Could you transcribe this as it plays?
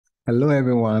Hello,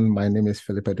 everyone. My name is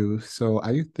Ph.D. So,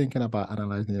 are you thinking about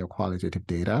analyzing your qualitative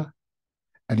data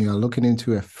and you're looking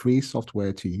into a free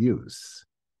software to use?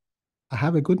 I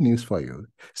have a good news for you.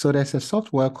 So, there's a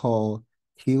software called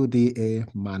QDA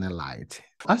Miner Lite.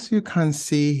 As you can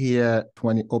see here,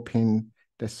 when you open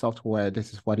the software,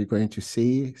 this is what you're going to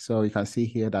see. So, you can see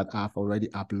here that I've already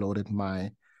uploaded my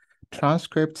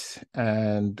transcript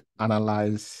and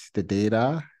analyze the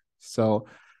data. So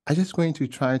I'm just going to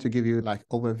try to give you like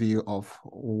overview of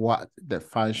what the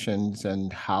functions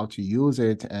and how to use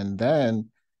it. And then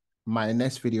my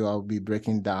next video, I'll be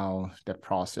breaking down the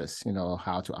process,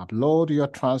 how to upload your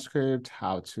transcript,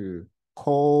 how to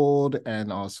code,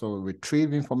 and also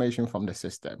retrieve information from the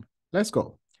system. Let's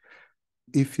go.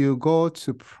 If you go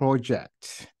to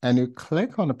project and you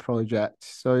click on the project,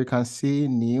 so you can see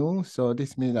new. So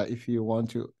this means that if you want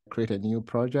to create a new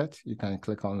project, you can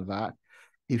click on that.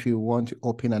 If you want to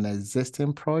open an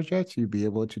existing project, you'll be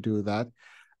able to do that.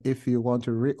 If you want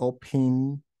to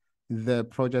reopen the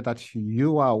project that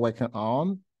you are working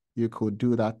on, you could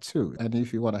do that too. And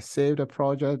if you want to save the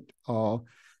project or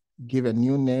give a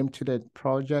new name to the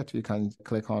project, you can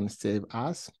click on Save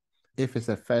As. If it's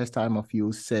the first time of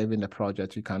you saving the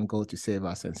project, you can go to Save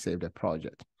As and save the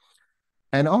project.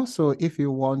 And also, if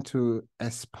you want to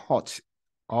export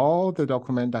all the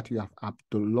document that you have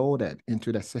uploaded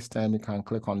into the system, you can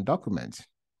click on Documents.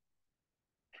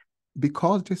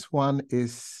 Because this one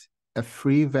is a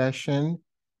free version,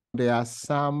 there are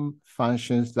some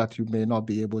functions that you may not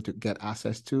be able to get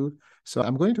access to. So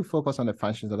I'm going to focus on the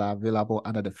functions that are available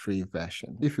under the free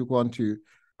version. If you want to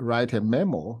write a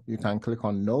memo, you can click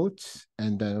on Notes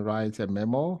and then write a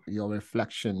memo, your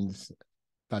reflections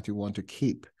that you want to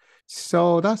keep.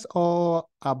 So that's all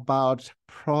about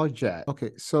project.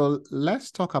 Okay, so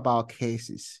let's talk about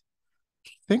cases.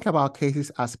 Think about cases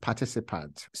as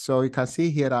participants. So you can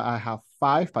see here that I have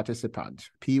 5 participants,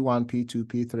 P1, P2,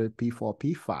 P3, P4,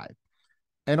 P5.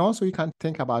 And also you can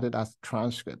think about it as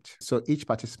transcript. So each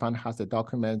participant has a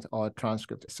document or a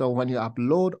transcript. So when you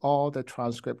upload all the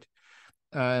transcript,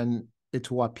 and it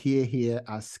will appear here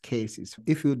as cases.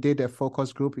 If you did a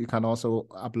focus group, you can also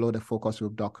upload a focus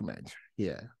group document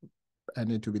here,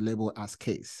 and it will be labeled as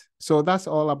case. So that's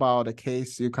all about a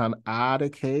case. You can add a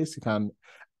case, you can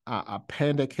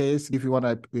append a case. If you want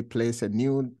to replace a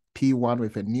new P1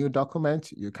 with a new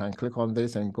document, you can click on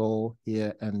this and go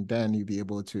here, and then you'll be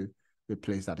able to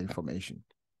replace that information.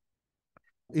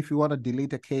 If you want to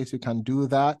delete a case, you can do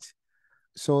that.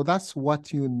 So that's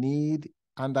what you need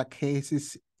under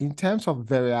cases. In terms of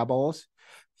variables,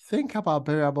 think about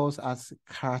variables as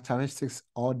characteristics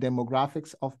or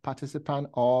demographics of participant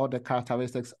or the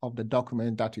characteristics of the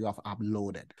document that you have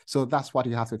uploaded. So that's what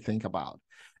you have to think about.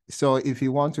 So if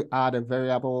you want to add a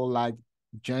variable like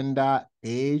gender,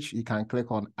 age, you can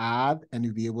click on add and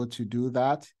you'll be able to do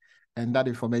that. And that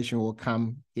information will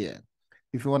come here.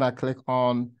 If you want to click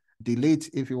on delete,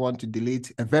 if you want to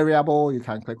delete a variable, you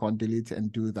can click on delete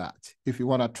and do that. If you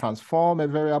want to transform a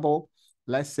variable,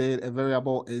 let's say a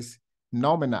variable is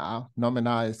nominal.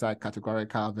 Nominal is a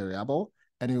categorical variable,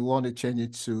 and you want to change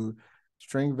it to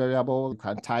string variable, you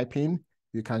can type in,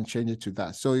 you can change it to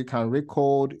that. So you can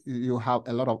recode, you have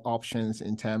a lot of options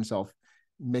in terms of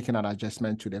making an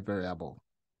adjustment to the variable.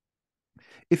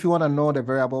 If you want to know the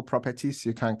variable properties,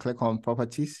 you can click on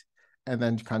properties, and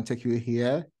then you can take you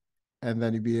here, and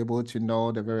then you'll be able to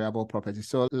know the variable properties.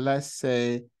 So let's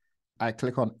say I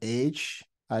click on age,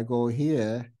 I go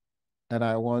here, and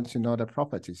I want to know the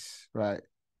properties, right?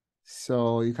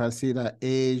 So you can see that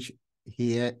age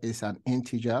here is an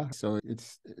integer, so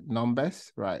it's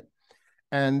numbers, right?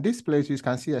 And this place, you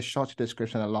can see a short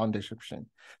description, a long description.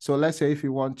 So let's say if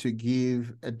you want to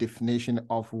give a definition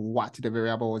of what the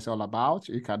variable is all about,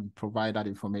 you can provide that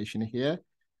information here.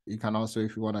 You can also,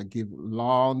 if you want to give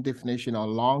long definition or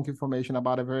long information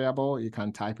about a variable, you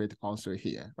can type it also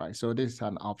here, right? So this is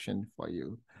an option for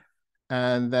you.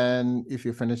 And then if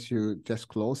you finish, you just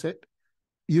close it.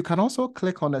 You can also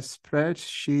click on the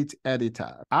Spreadsheet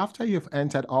Editor. After you've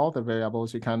entered all the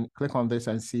variables, you can click on this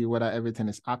and see whether everything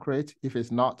is accurate. If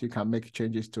it's not, you can make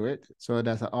changes to it. So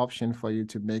there's an option for you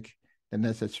to make the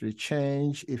necessary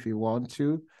change if you want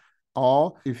to.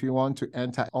 Or if you want to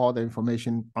enter all the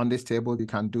information on this table, you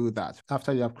can do that.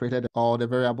 After you have created all the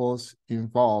variables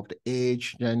involved,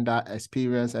 age, gender,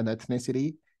 experience, and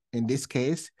ethnicity, in this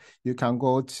case, you can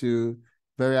go to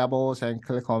variables and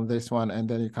click on this one, and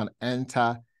then you can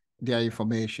enter their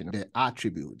information, the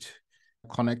attribute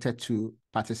connected to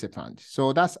participant.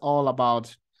 So that's all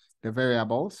about the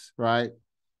variables, right?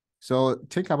 So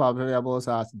think about variables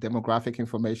as demographic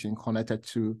information connected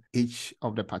to each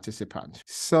of the participants.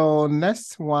 So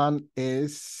next one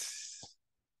is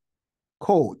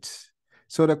codes.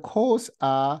 So the codes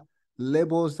are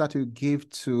labels that you give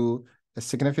to the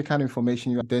significant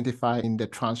information you identify in the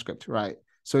transcript, right?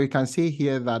 So you can see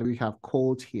here that we have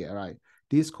codes here, right?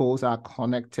 These codes are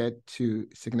connected to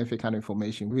significant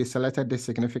information. We selected the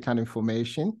significant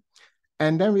information,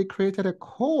 and then we created a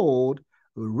code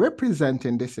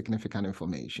representing the significant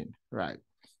information, right?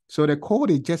 So the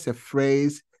code is just a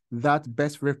phrase that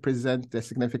best represents the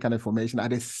significant information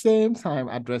at the same time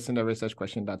addressing the research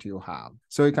question that you have.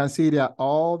 So you can see that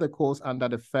all the codes under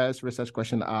the first research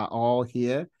question are all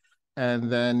here. And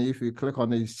then if you click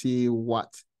on it, you see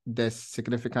what the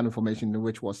significant information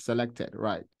which was selected,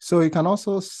 right? So you can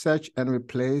also search and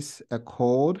replace a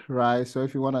code, right? So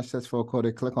if you want to search for a code,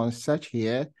 you click on search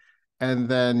here, and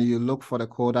then you look for the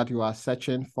code that you are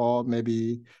searching for,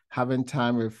 maybe having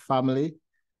time with family.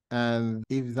 And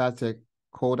if that's a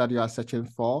code that you are searching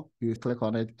for, you click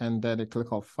on it and then you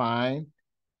click on find.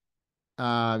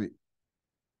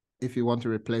 If you want to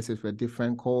replace it with a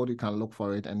different code, you can look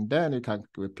for it and then you can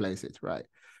replace it, right?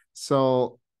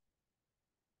 So,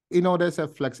 there's a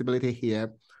flexibility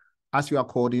here. As you are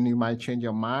coding, you might change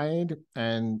your mind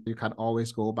and you can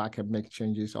always go back and make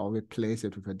changes or replace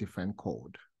it with a different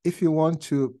code. If you want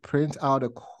to print out a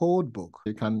code book,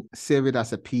 you can save it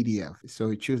as a PDF. So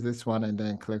you choose this one and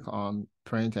then click on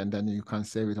print, and then you can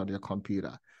save it on your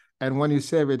computer. And when you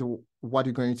save it, what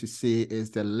you're going to see is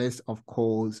the list of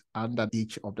codes under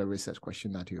each of the research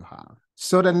questions that you have.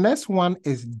 So the next one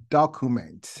is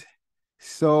document.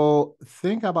 So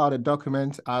think about a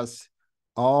document as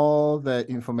all the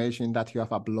information that you have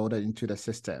uploaded into the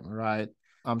system, right?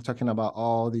 I'm talking about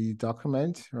all the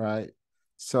documents, right?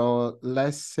 So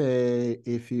let's say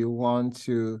if you want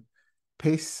to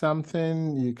paste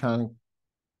something, you can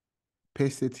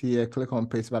paste it here, click on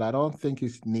paste, but I don't think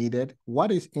it's needed.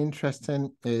 What is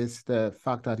interesting is the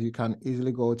fact that you can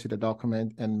easily go to the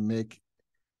document and make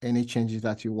any changes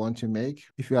that you want to make.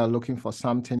 If you are looking for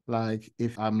something, like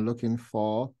if I'm looking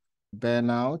for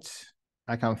burnout,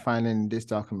 I can find it in this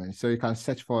document. So you can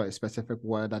search for a specific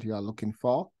word that you are looking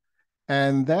for.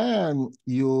 And then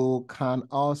you can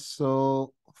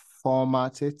also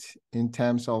format it in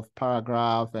terms of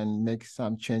paragraph and make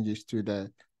some changes to the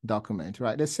document,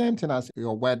 right? The same thing as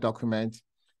your Word document.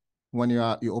 When you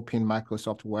open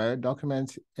Microsoft Word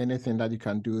document, anything that you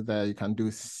can do there, you can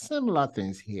do similar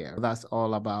things here. That's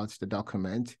all about the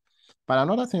document. But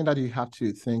another thing that you have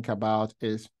to think about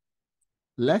is,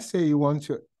 let's say you want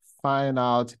to find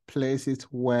out places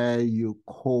where you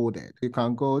coded. You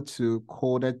can go to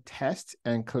coded test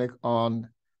and click on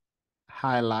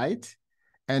highlight,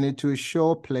 and it will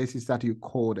show places that you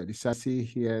coded. So I see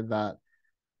here that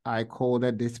I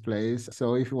coded this place.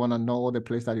 So if you want to know the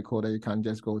place that you coded, you can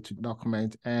just go to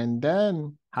document and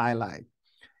then highlight.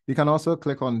 You can also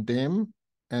click on dim,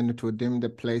 and it will dim the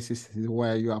places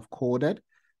where you have coded.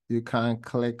 You can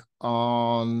click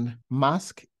on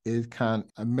mask. It can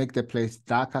make the place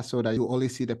darker so that you only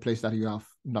see the place that you have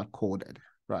not coded,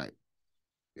 right?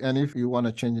 And if you want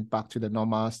to change it back to the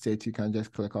normal state, you can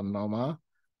just click on normal,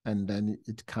 and then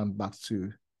it comes back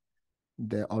to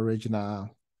the original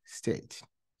state.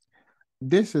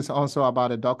 This is also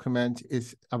about a document.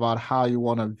 It's about how you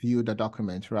want to view the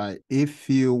document, right? If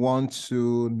you want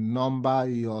to number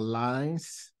your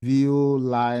lines, view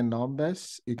line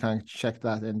numbers, you can check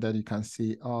that, and then you can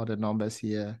see all the numbers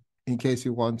here. In case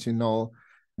you want to know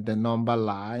the number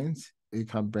lines, you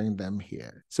can bring them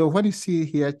here. So when you see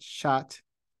here chart,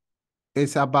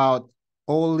 it's about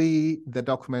only the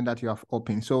document that you have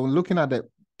opened. So looking at the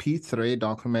P3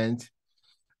 document,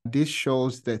 this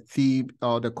shows the theme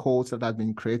or the codes that have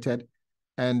been created.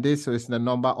 And this is the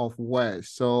number of words.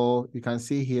 So you can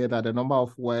see here that the number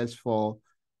of words for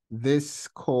this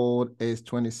code is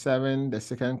 27. The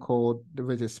second code,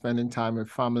 which is spending time with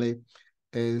family,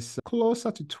 is closer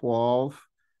to 12.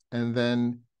 And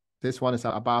then this one is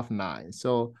above 9.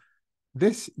 So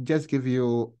this just gives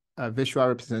you a visual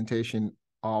representation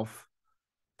of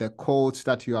the codes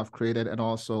that you have created and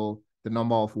also the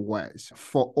number of words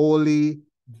for only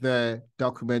the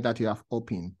document that you have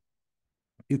opened.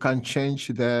 You can change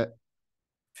the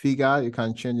figure, you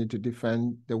can change it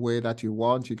to the way that you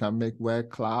want. You can make word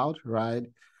cloud, right?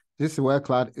 This word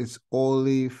cloud is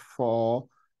only for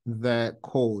the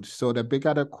code. So the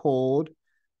bigger the code,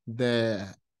 the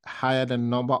higher the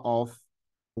number of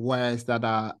words that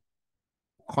are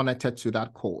connected to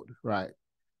that code, right?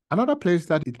 Another place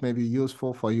that it may be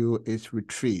useful for you is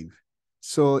retrieve.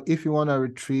 So if you want to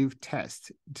retrieve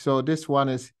text, so this one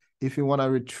is if you want to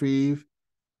retrieve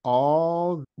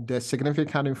all the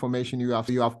significant information you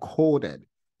have coded,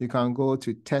 you can go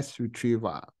to test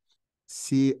retriever,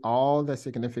 see all the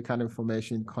significant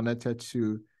information connected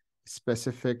to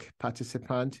specific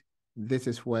participant, this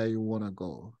is where you want to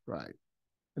go, right?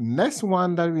 Next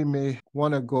one that we may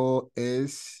want to go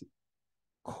is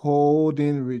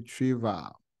coding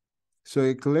retrieval. So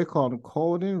you click on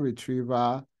coding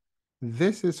retrieval.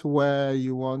 This is where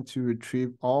you want to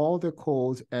retrieve all the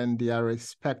codes and their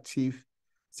respective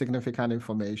significant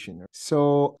information.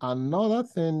 So another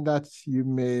thing that you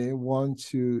may want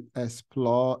to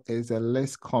explore is a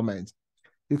list comment.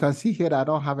 You can see here that I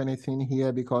don't have anything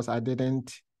here because I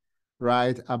didn't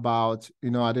write about,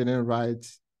 I didn't write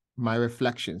my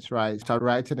reflections, right? Start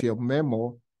writing your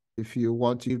memo. If you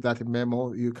want to give that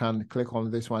memo, you can click on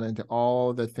this one and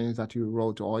all the things that you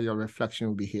wrote, all your reflection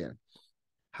will be here.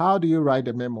 How do you write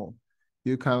the memo?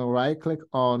 You can right-click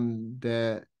on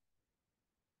the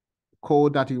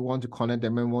code that you want to connect the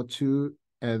memo to,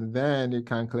 and then you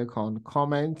can click on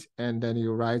comment, and then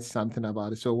you write something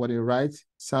about it. So when you write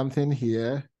something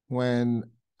here, when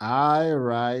I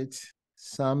write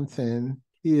something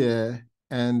here,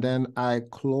 and then I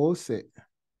close it,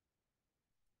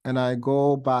 and I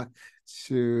go back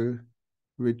to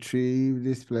retrieve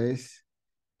this place,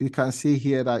 you can see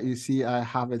here that you see I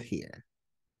have it here,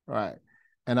 right?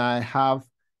 And I have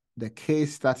the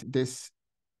case that this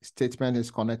statement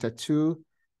is connected to,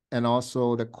 and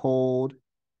also the code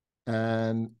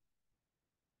and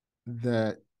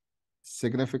the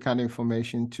significant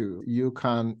information too. You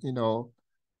can,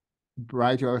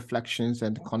 write your reflections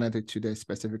and connect it to the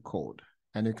specific code.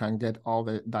 And you can get all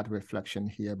that reflection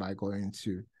here by going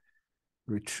to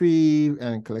retrieve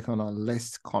and click on a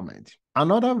list comment.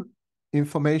 Another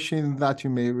information that you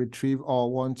may retrieve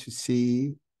or want to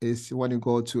see is when you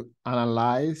go to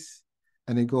analyze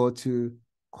and you go to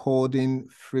coding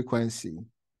frequency.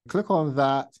 Click on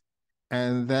that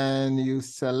and then you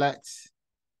select,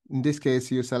 in this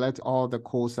case, you select all the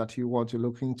codes that you want to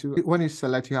look into. When you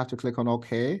select, you have to click on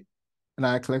OK. And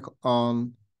I click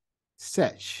on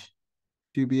search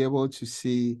to be able to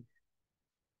see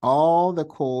all the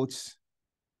codes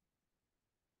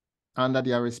under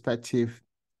their respective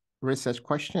research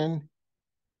question.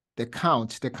 The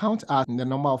count are the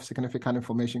number of significant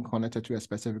information connected to a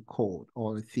specific code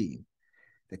or a theme.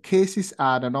 The cases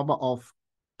are the number of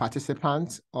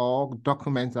participants or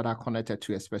documents that are connected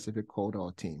to a specific code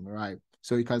or theme, right?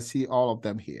 So you can see all of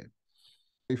them here.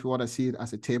 If you want to see it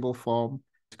as a table form,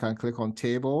 you can click on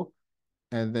table,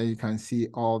 and then you can see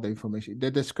all the information. The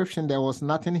description, there was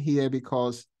nothing here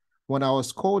because when I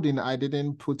was coding, I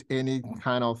didn't put any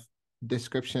kind of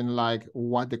description like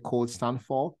what the code stands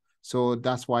for. So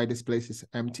that's why this place is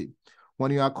empty.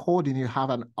 When you are coding, you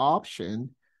have an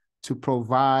option to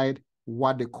provide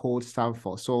what the code stands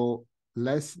for. So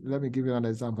let me give you an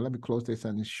example. Let me close this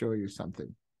and show you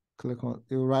something.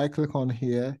 You right-click on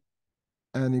here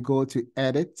and you go to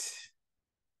edit.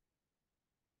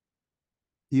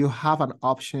 You have an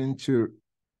option to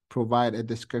provide a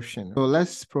description. So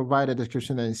let's provide a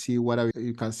description and see whether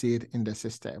you can see it in the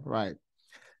system, right?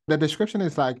 The description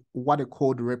is like what the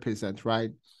code represents,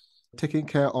 right? Taking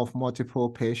care of multiple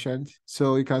patients.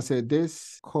 So you can say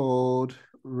this code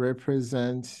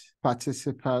represents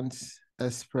participants'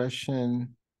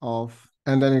 expression of,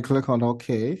 and then you click on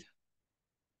OK.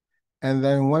 And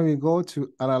then when we go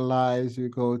to analyze, we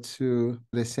go to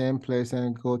the same place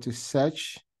and go to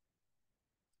search.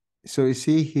 So you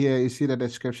see here, you see the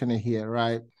description in here,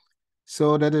 right?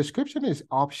 So the description is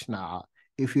optional.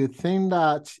 If you think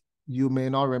that you may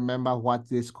not remember what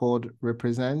this code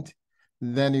represents,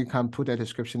 then you can put a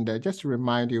description there just to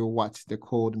remind you what the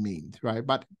code means, right?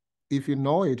 But if you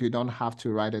know it, you don't have to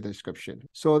write a description.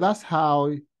 So that's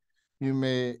how you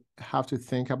may have to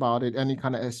think about it, and you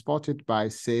can export it by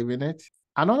saving it.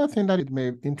 Another thing that it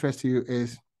may interest you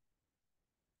is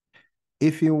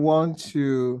if you want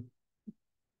to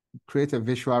create a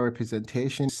visual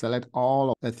representation, select all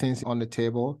of the things on the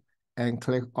table and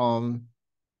click on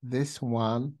this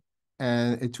one,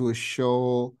 and it will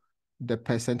show the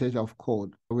percentage of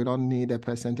code. We don't need a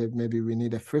percentage, maybe we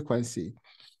need a frequency,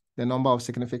 the number of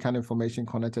significant information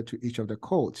connected to each of the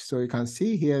codes. So you can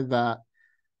see here that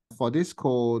for this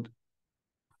code,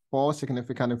 4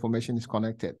 significant information is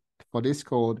connected. For this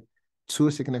code, 2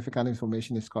 significant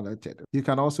information is connected. You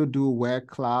can also do word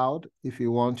cloud if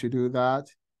you want to do that.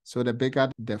 So the bigger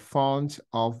the font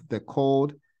of the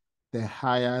code, the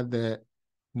higher the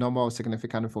number of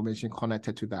significant information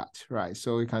connected to that, right?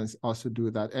 So you can also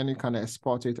do that, and you can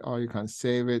export it or you can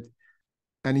save it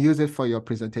and use it for your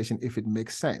presentation if it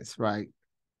makes sense, right?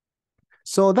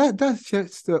 So that's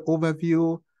just the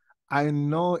overview. I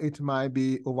know it might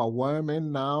be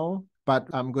overwhelming now, but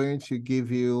I'm going to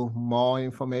give you more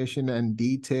information and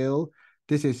detail.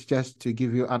 This is just to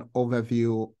give you an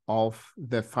overview of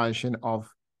the function of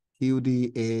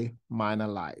QDA Miner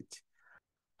Lite.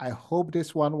 I hope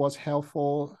this one was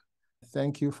helpful.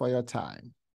 Thank you for your time.